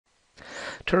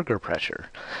Turgor pressure.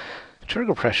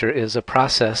 Turgor pressure is a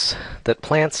process that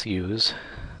plants use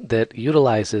that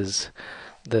utilizes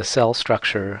the cell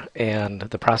structure and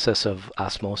the process of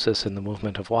osmosis and the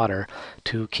movement of water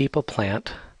to keep a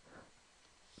plant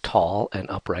tall and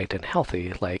upright and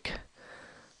healthy, like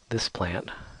this plant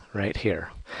right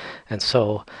here. And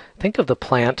so think of the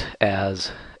plant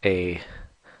as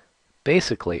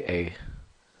basically a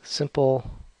simple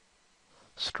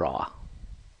straw.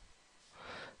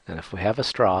 And if we have a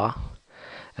straw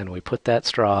and we put that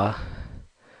straw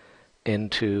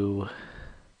into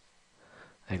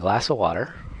a glass of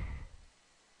water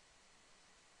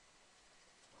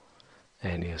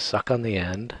and you suck on the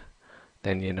end,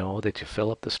 then you know that you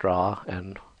fill up the straw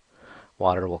and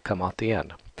water will come out the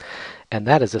end. And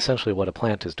that is essentially what a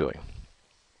plant is doing.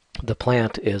 The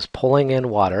plant is pulling in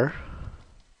water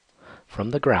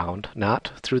from the ground,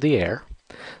 not through the air.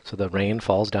 So the rain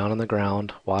falls down on the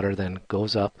ground, water then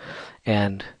goes up,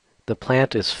 and the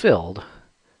plant is filled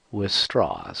with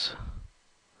straws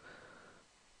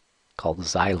called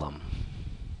xylem.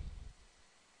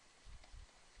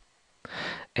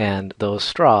 And those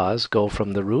straws go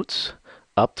from the roots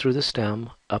up through the stem,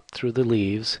 up through the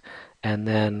leaves, and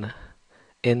then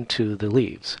into the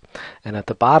leaves. And at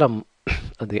the bottom,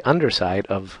 the underside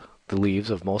of the leaves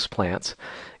of most plants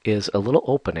is a little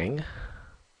opening,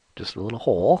 just a little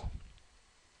hole,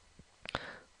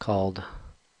 called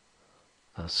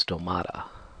a stomata.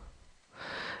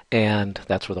 And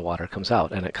that's where the water comes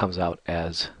out. And it comes out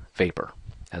as vapor,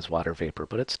 as water vapor,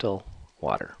 but it's still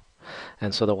water.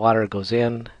 And so the water goes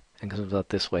in and comes out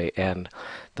this way. And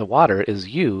the water is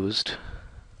used,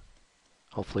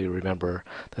 hopefully you remember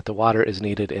that the water is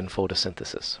needed in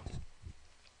photosynthesis.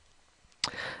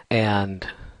 And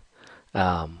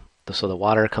so the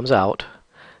water comes out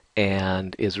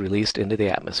and is released into the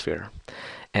atmosphere.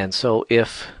 And so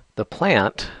if the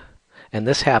plant, and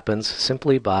this happens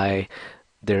simply by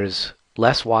there's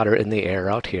less water in the air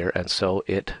out here, and so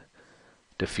it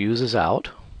diffuses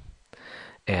out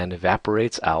and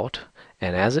evaporates out.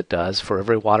 And as it does, for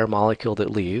every water molecule that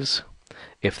leaves,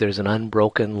 if there's an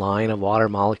unbroken line of water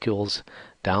molecules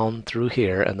down through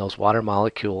here, and those water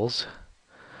molecules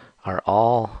are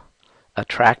all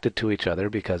attracted to each other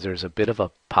because there's a bit of a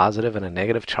positive and a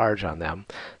negative charge on them,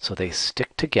 so they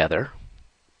stick together.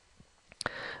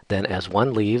 Then as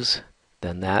one leaves,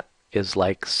 then that is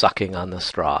like sucking on the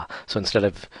straw. So instead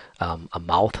of a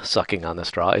mouth sucking on the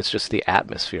straw, it's just the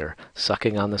atmosphere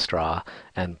sucking on the straw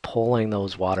and pulling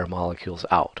those water molecules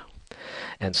out.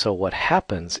 And so what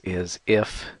happens is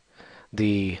if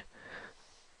the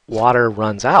water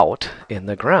runs out in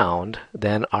the ground,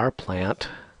 then our plant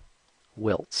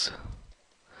wilts.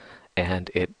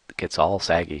 And it gets all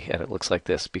saggy and it looks like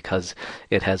this because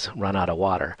it has run out of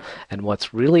water. And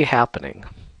what's really happening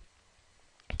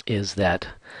is that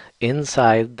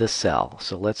inside the cell,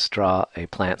 so let's draw a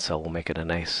plant cell, we'll make it a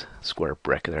nice square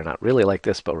brick. They're not really like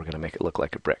this, but we're going to make it look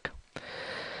like a brick.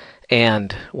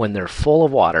 And when they're full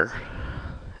of water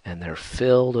and they're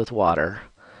filled with water,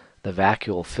 the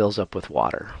vacuole fills up with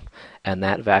water, and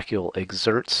that vacuole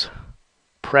exerts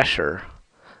pressure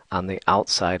on the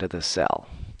outside of the cell,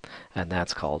 and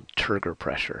that's called Turgor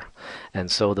pressure.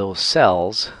 And so those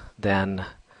cells, then,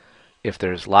 if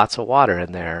there's lots of water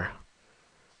in there,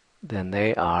 then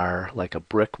they are like a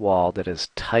brick wall that is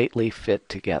tightly fit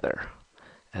together,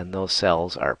 and those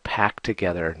cells are packed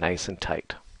together nice and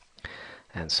tight.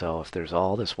 And so if there's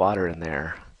all this water in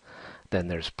there, then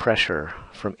there's pressure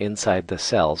from inside the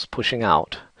cells pushing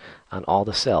out on all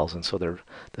the cells, and so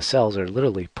the cells are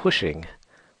literally pushing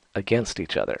against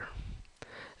each other.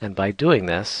 And by doing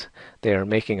this, they are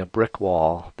making a brick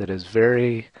wall that is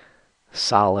very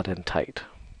solid and tight.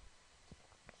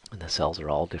 And the cells are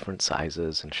all different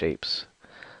sizes and shapes,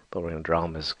 but we're going to draw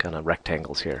them as kind of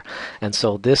rectangles here. And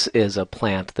so this is a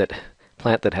plant that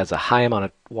has a high amount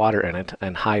of water in it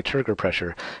and high turgor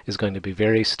pressure is going to be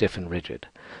very stiff and rigid.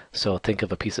 So think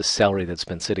of a piece of celery that's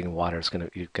been sitting in water.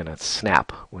 You're going to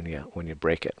snap when you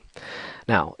break it.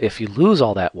 Now, if you lose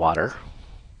all that water,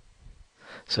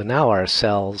 so now our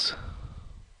cells,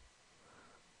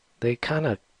 they kind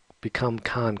of become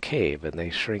concave and they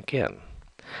shrink in.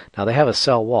 Now they have a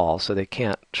cell wall, so they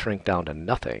can't shrink down to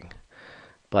nothing,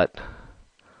 but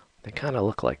they kind of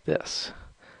look like this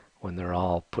when they're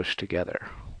all pushed together.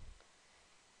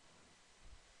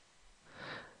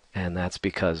 And that's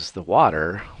because the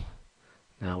water,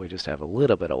 now we just have a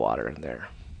little bit of water in there.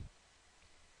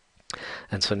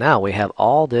 And so now we have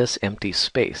all this empty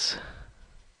space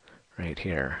right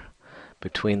here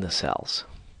between the cells.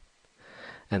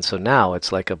 And so now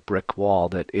it's like a brick wall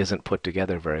that isn't put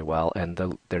together very well,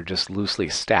 and they're just loosely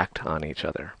stacked on each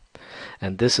other.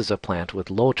 And this is a plant with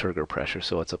low turgor pressure,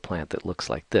 so it's a plant that looks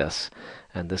like this.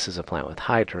 And this is a plant with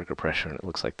high turgor pressure, and it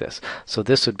looks like this. So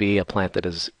this would be a plant that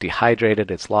is dehydrated,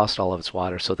 it's lost all of its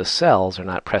water, so the cells are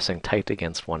not pressing tight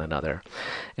against one another.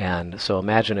 And so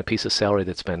imagine a piece of celery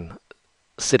that's been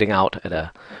sitting out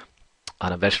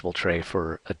on a vegetable tray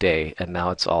for a day, and now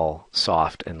it's all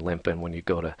soft and limp, and when you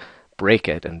go to break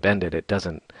it and bend it, it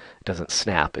doesn't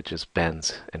snap, it just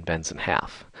bends in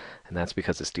half. And that's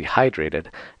because it's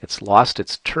dehydrated. It's lost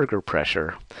its turgor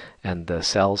pressure, and the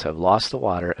cells have lost the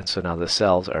water, and so now the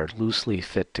cells are loosely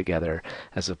fit together,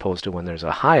 as opposed to when there's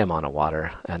a high amount of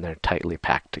water and they're tightly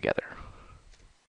packed together.